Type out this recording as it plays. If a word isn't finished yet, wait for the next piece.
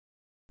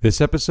This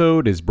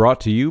episode is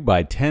brought to you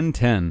by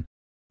 1010.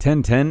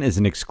 1010 is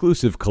an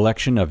exclusive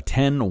collection of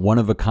 10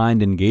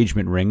 one-of-a-kind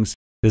engagement rings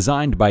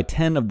designed by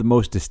 10 of the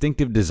most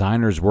distinctive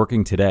designers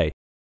working today.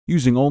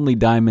 Using only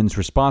diamonds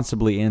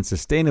responsibly and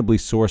sustainably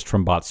sourced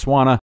from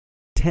Botswana,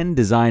 10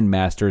 design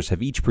masters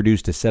have each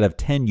produced a set of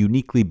 10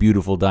 uniquely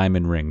beautiful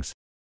diamond rings,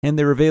 and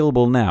they're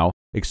available now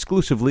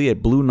exclusively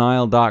at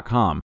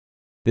BlueNile.com.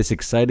 This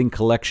exciting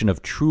collection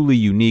of truly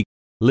unique,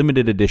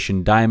 limited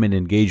edition diamond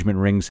engagement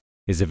rings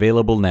is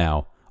available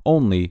now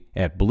only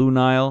at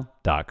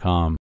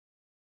BlueNile.com.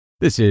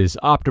 This is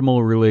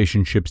Optimal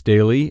Relationships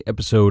Daily,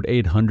 episode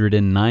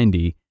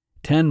 890,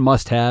 10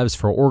 Must-Haves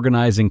for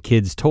Organizing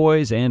Kids'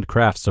 Toys and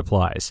Craft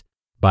Supplies,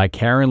 by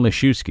Karen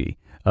Liszewski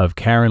of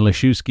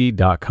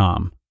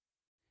KarenLiszewski.com.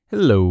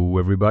 Hello,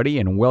 everybody,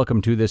 and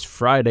welcome to this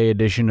Friday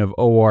edition of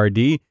ORD.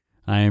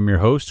 I am your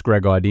host,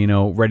 Greg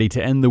Audino, ready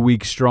to end the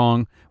week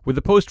strong with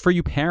a post for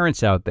you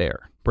parents out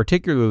there,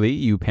 particularly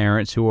you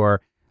parents who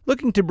are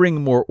looking to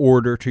bring more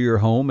order to your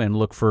home and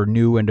look for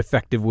new and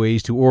effective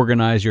ways to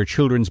organize your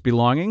children's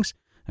belongings.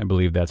 I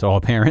believe that's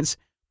all parents.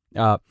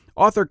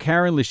 Author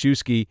Karen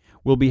Liszewski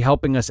will be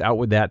helping us out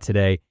with that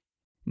today.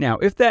 Now,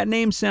 if that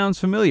name sounds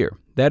familiar,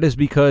 that is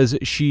because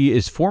she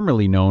is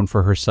formerly known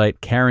for her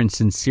site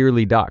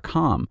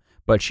KarenSincerely.com,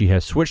 but she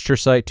has switched her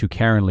site to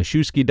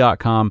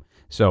KarenLiszewski.com,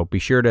 so be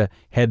sure to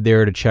head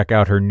there to check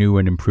out her new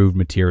and improved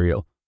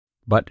material.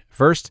 But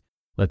first,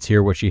 let's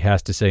hear what she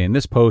has to say in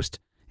this post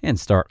and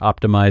start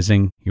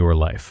optimizing your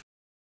life.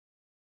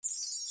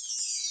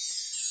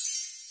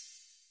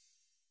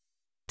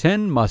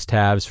 10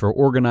 Must-Haves for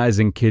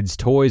Organizing Kids'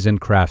 Toys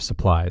and Craft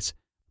Supplies,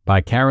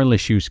 by Karen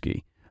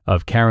Liszewski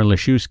of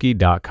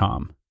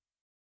KarenLiszewski.com.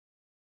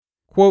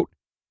 Quote,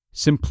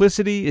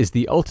 "Simplicity is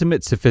the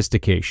ultimate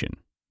sophistication."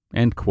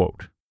 End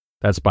quote.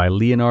 That's by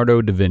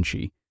Leonardo da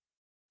Vinci.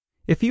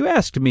 If you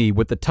asked me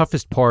what the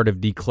toughest part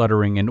of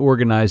decluttering and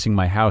organizing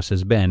my house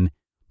has been,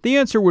 the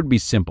answer would be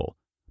simple: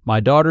 my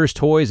daughter's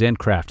toys and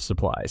craft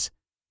supplies.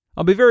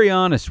 I'll be very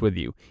honest with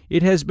you,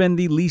 it has been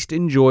the least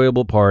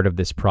enjoyable part of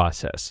this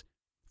process.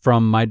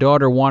 From my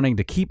daughter wanting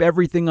to keep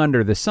everything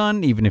under the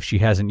sun, even if she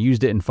hasn't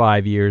used it in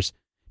 5 years,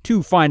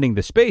 to finding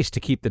the space to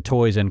keep the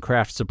toys and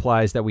craft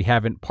supplies that we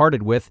haven't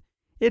parted with,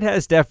 it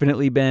has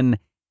definitely been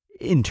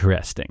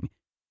interesting.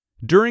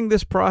 During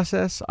this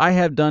process, I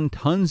have done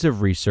tons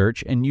of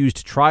research and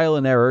used trial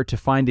and error to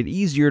find it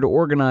easier to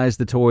organize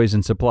the toys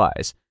and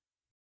supplies.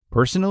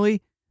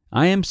 Personally,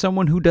 I am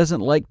someone who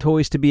doesn't like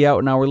toys to be out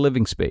in our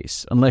living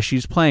space unless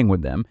she's playing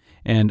with them,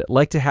 and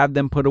like to have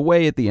them put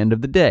away at the end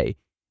of the day.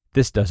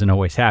 This doesn't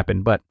always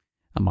happen, but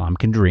a mom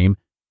can dream.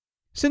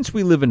 Since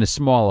we live in a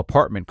small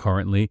apartment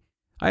currently,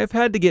 I have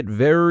had to get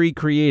very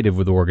creative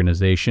with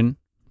organization.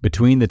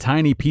 Between the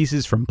tiny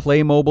pieces from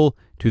Playmobil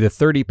to the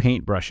 30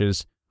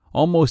 paintbrushes,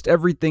 almost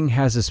everything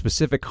has a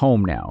specific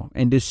home now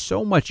and is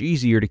so much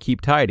easier to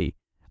keep tidy.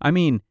 I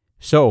mean,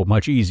 so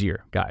much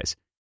easier, guys.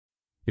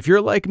 If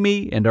you're like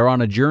me and are on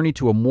a journey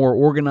to a more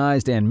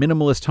organized and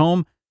minimalist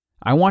home,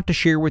 I want to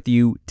share with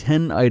you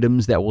 10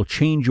 items that will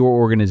change your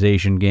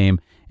organization game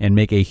and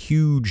make a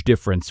huge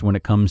difference when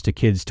it comes to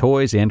kids'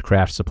 toys and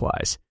craft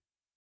supplies.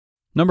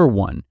 Number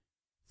 1.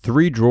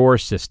 3-drawer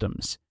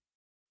systems.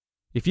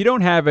 If you don't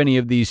have any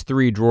of these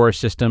 3-drawer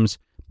systems,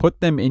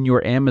 put them in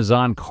your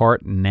Amazon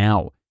cart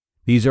now.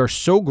 These are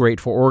so great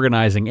for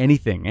organizing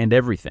anything and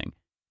everything.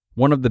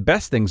 One of the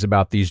best things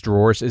about these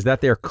drawers is that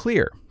they're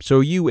clear,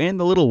 so you and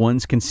the little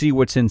ones can see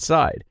what's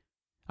inside.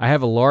 I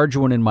have a large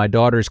one in my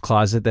daughter's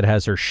closet that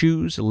has her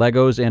shoes,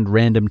 Legos, and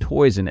random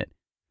toys in it.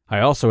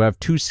 I also have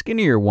 2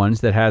 skinnier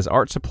ones that has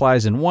art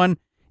supplies in one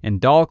and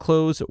doll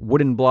clothes,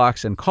 wooden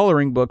blocks, and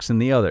coloring books in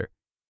the other.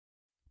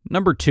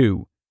 Number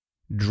 2.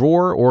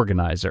 Drawer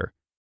organizer.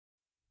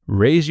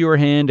 Raise your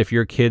hand if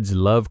your kids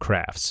love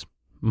crafts.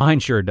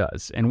 Mine sure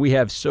does, and we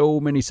have so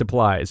many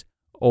supplies,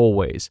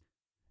 always.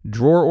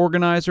 Drawer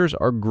organizers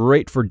are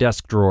great for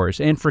desk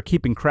drawers and for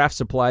keeping craft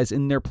supplies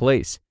in their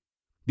place.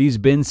 These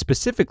bins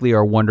specifically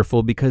are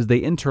wonderful because they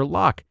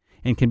interlock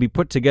and can be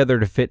put together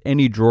to fit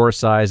any drawer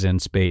size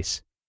and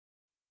space.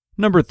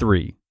 Number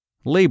 3.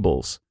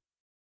 Labels.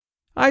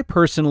 I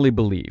personally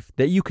believe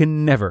that you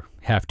can never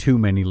have too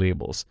many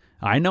labels.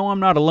 I know I'm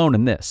not alone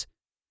in this.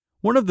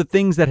 One of the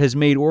things that has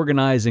made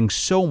organizing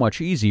so much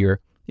easier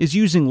is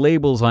using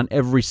labels on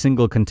every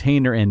single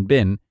container and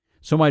bin,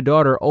 so my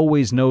daughter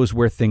always knows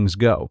where things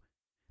go.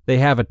 They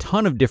have a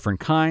ton of different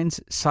kinds,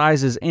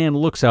 sizes, and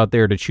looks out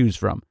there to choose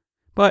from,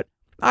 but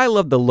I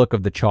love the look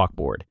of the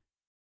chalkboard.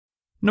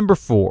 Number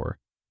 4.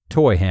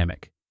 Toy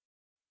hammock.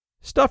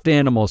 Stuffed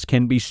animals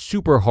can be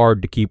super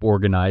hard to keep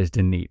organized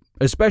and neat,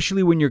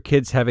 especially when your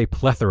kids have a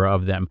plethora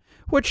of them,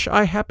 which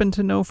I happen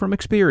to know from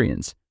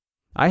experience.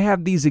 I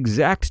have these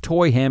exact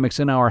toy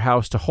hammocks in our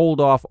house to hold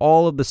off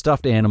all of the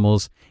stuffed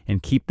animals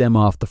and keep them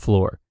off the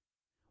floor.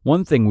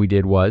 One thing we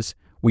did was,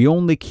 we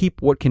only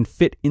keep what can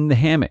fit in the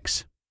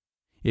hammocks.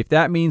 If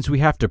that means we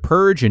have to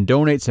purge and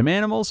donate some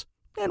animals,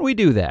 then we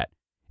do that.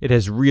 It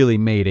has really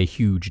made a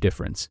huge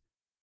difference.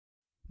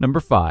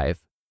 Number 5.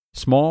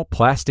 Small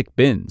plastic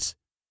bins.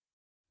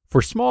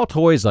 For small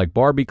toys like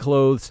Barbie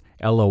clothes,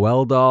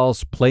 LOL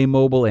dolls,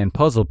 Playmobil, and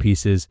puzzle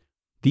pieces,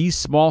 these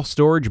small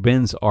storage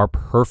bins are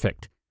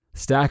perfect.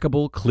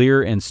 Stackable,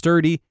 clear, and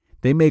sturdy,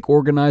 they make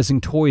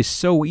organizing toys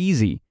so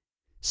easy.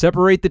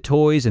 Separate the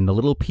toys and the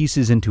little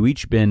pieces into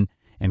each bin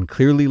and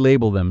clearly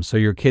label them so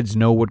your kids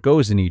know what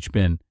goes in each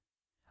bin.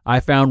 I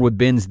found with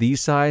bins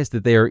these size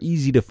that they are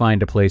easy to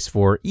find a place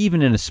for,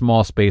 even in a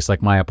small space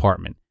like my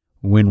apartment.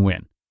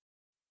 Win-win.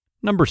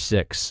 Number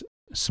 6.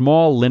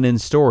 Small linen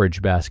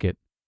storage basket.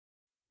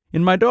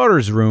 In my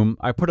daughter's room,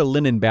 I put a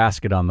linen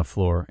basket on the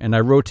floor, and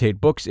I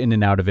rotate books in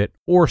and out of it,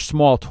 or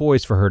small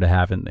toys for her to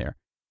have in there.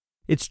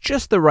 It's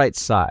just the right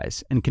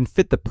size, and can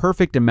fit the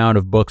perfect amount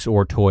of books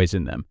or toys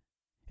in them.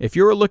 If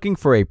you're looking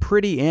for a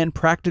pretty and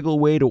practical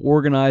way to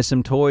organize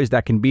some toys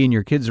that can be in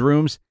your kids'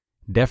 rooms,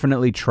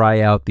 definitely try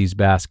out these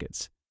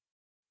baskets.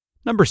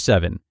 Number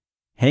 7.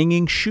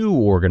 Hanging shoe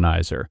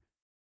organizer.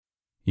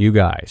 You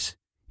guys,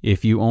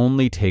 if you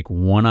only take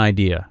one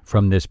idea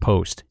from this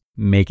post,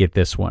 make it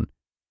this one.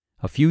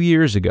 A few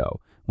years ago,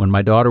 when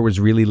my daughter was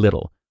really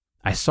little,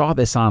 I saw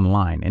this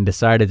online and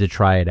decided to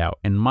try it out,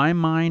 and my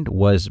mind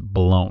was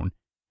blown.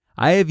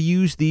 I have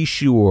used these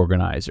shoe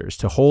organizers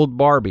to hold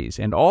Barbies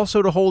and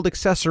also to hold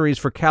accessories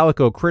for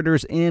calico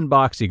critters and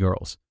boxy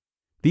girls.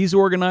 These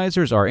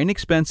organizers are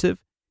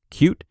inexpensive,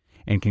 cute,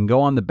 and can go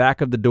on the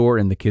back of the door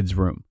in the kids'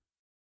 room.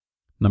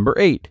 Number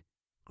 8.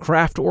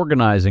 Craft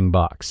organizing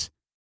box.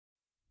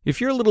 If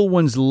your little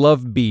ones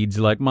love beads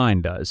like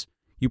mine does,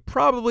 you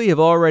probably have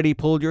already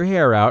pulled your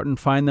hair out and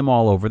find them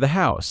all over the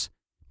house.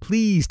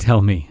 Please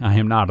tell me I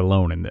am not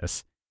alone in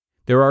this.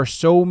 There are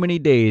so many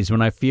days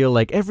when I feel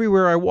like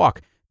everywhere I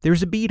walk,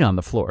 there's a bead on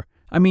the floor.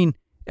 I mean,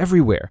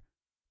 everywhere.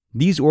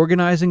 These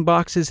organizing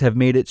boxes have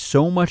made it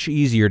so much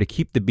easier to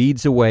keep the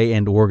beads away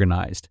and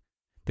organized.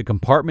 The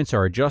compartments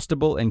are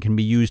adjustable and can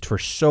be used for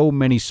so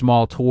many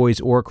small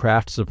toys or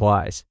craft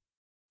supplies.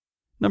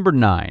 Number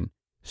 9.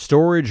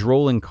 Storage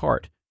rolling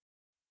cart.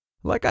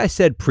 Like I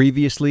said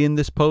previously in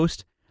this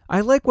post, I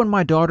like when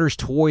my daughter's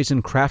toys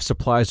and craft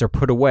supplies are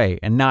put away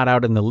and not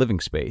out in the living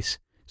space.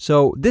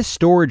 So this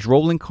storage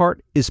rolling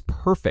cart is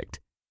perfect.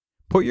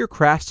 Put your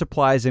craft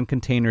supplies in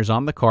containers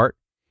on the cart,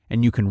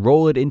 and you can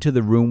roll it into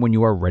the room when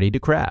you are ready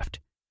to craft.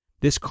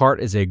 This cart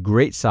is a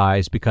great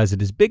size because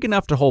it is big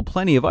enough to hold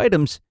plenty of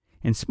items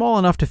and small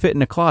enough to fit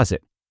in a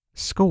closet.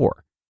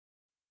 Score.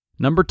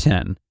 Number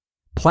 10.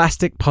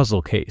 Plastic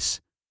puzzle case.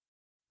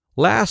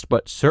 Last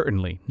but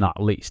certainly not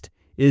least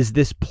is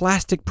this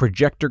plastic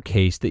projector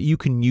case that you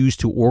can use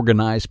to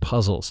organize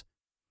puzzles.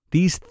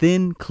 These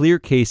thin, clear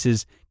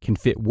cases can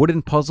fit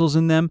wooden puzzles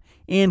in them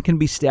and can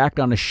be stacked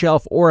on a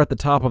shelf or at the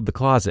top of the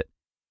closet.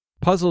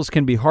 Puzzles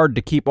can be hard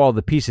to keep all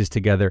the pieces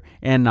together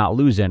and not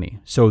lose any,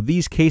 so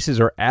these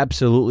cases are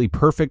absolutely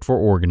perfect for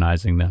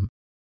organizing them.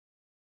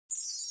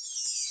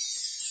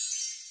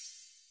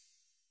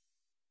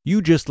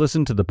 You just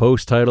listened to the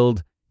post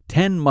titled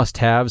 10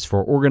 Must-Haves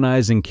for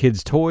Organizing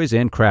Kids' Toys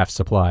and Craft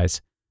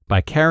Supplies by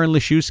Karen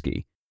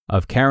Liszewski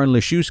of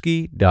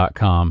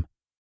KarenLiszewski.com.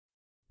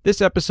 This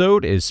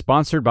episode is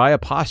sponsored by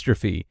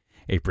Apostrophe,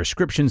 a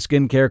prescription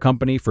skincare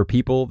company for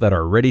people that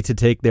are ready to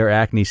take their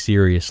acne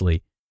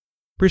seriously.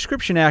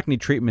 Prescription acne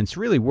treatments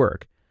really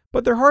work,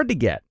 but they're hard to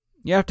get.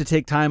 You have to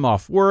take time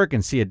off work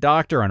and see a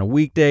doctor on a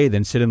weekday,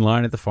 then sit in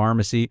line at the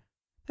pharmacy.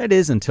 That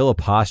is until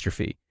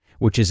Apostrophe,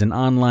 which is an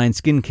online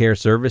skincare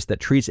service that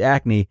treats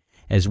acne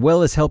as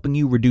well as helping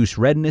you reduce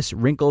redness,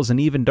 wrinkles, and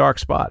even dark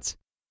spots.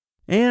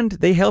 And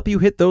they help you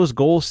hit those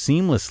goals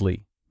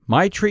seamlessly.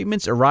 My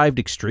treatments arrived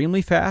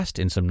extremely fast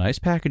in some nice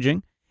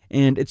packaging,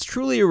 and it's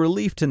truly a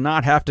relief to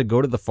not have to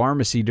go to the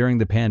pharmacy during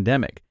the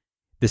pandemic.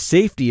 The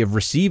safety of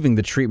receiving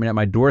the treatment at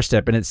my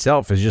doorstep in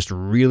itself is just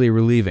really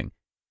relieving.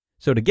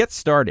 So to get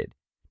started,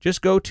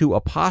 just go to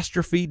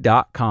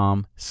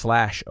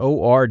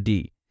apostrophe.com/ORD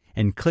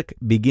and click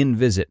Begin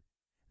Visit.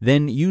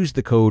 Then use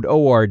the code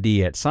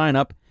ORD at sign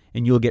up,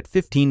 and you'll get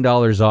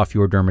 $15 off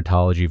your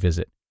dermatology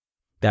visit.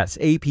 That's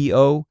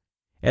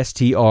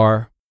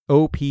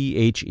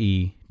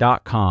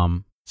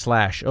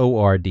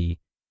apostrophe.com/ORD,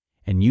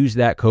 and use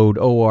that code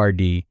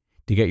ORD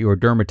to get your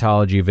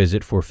dermatology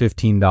visit for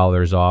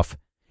 $15 off,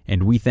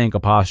 and we thank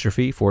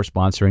Apostrophe for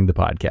sponsoring the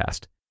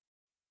podcast.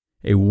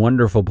 A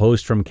wonderful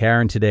post from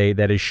Karen today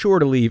that is sure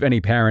to leave any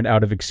parent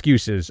out of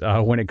excuses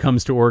when it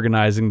comes to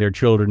organizing their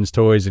children's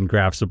toys and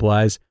craft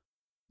supplies.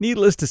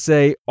 Needless to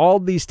say, all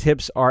these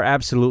tips are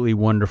absolutely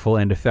wonderful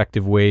and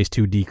effective ways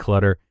to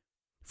declutter.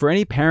 For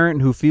any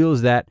parent who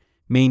feels that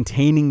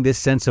maintaining this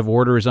sense of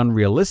order is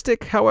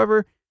unrealistic,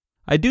 however,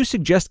 I do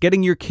suggest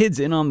getting your kids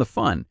in on the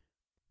fun.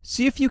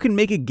 See if you can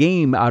make a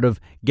game out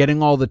of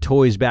getting all the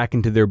toys back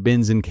into their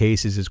bins and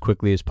cases as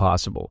quickly as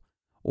possible.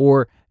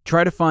 Or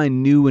try to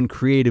find new and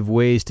creative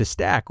ways to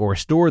stack or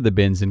store the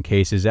bins and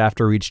cases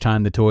after each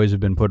time the toys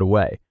have been put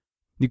away.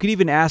 You could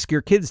even ask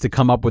your kids to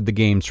come up with the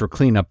games for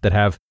cleanup that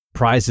have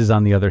prizes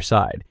on the other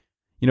side.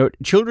 You know,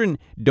 children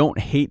don't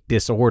hate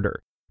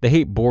disorder. They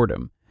hate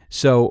boredom.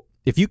 So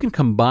if you can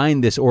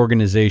combine this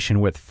organization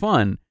with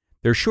fun,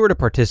 they're sure to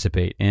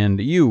participate, and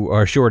you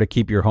are sure to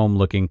keep your home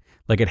looking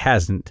like it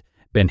hasn't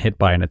been hit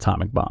by an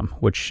atomic bomb,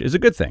 which is a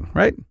good thing,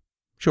 right?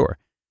 Sure.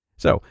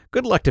 So,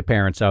 good luck to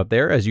parents out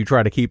there as you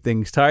try to keep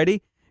things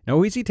tidy.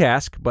 No easy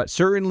task, but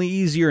certainly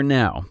easier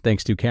now,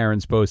 thanks to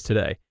Karen's post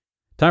today.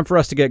 Time for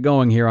us to get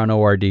going here on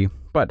ORD,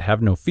 but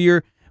have no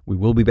fear, we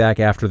will be back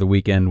after the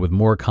weekend with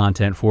more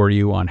content for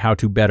you on how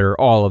to better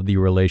all of the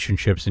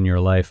relationships in your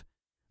life.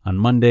 On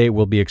Monday,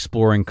 we'll be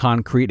exploring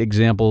concrete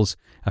examples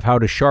of how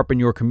to sharpen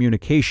your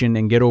communication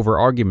and get over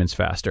arguments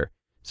faster,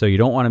 so you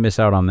don't want to miss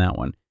out on that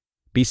one.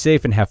 Be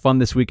safe and have fun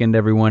this weekend,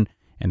 everyone,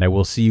 and I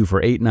will see you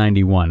for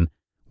 891,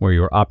 where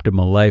your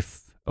optimal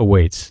life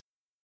awaits.